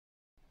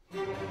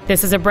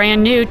This is a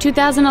brand new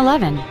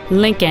 2011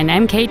 Lincoln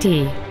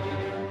MKT.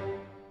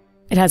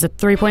 It has a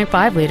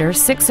 3.5-liter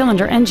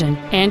 6-cylinder engine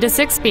and a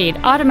 6-speed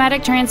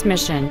automatic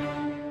transmission.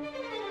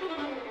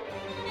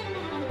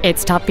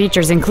 Its top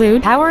features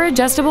include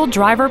power-adjustable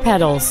driver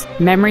pedals,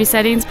 memory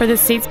settings for the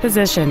seat's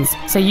positions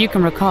so you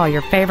can recall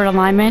your favorite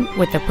alignment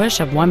with the push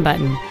of one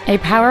button, a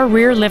power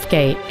rear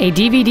liftgate, a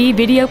DVD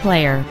video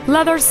player,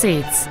 leather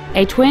seats,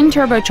 a twin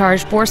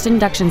turbocharged forced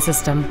induction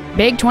system,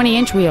 big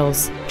 20-inch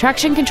wheels,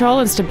 traction control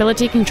and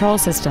stability control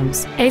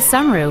systems, a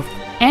sunroof,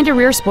 and a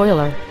rear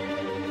spoiler.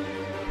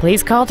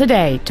 Please call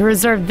today to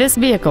reserve this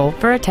vehicle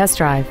for a test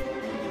drive.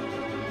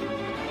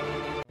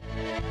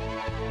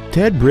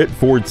 Ted Britt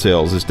Ford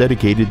Sales is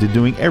dedicated to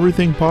doing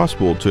everything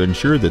possible to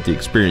ensure that the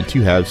experience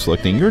you have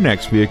selecting your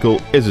next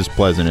vehicle is as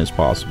pleasant as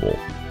possible.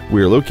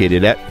 We are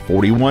located at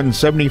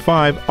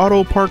 4175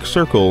 Auto Park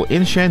Circle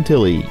in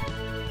Chantilly.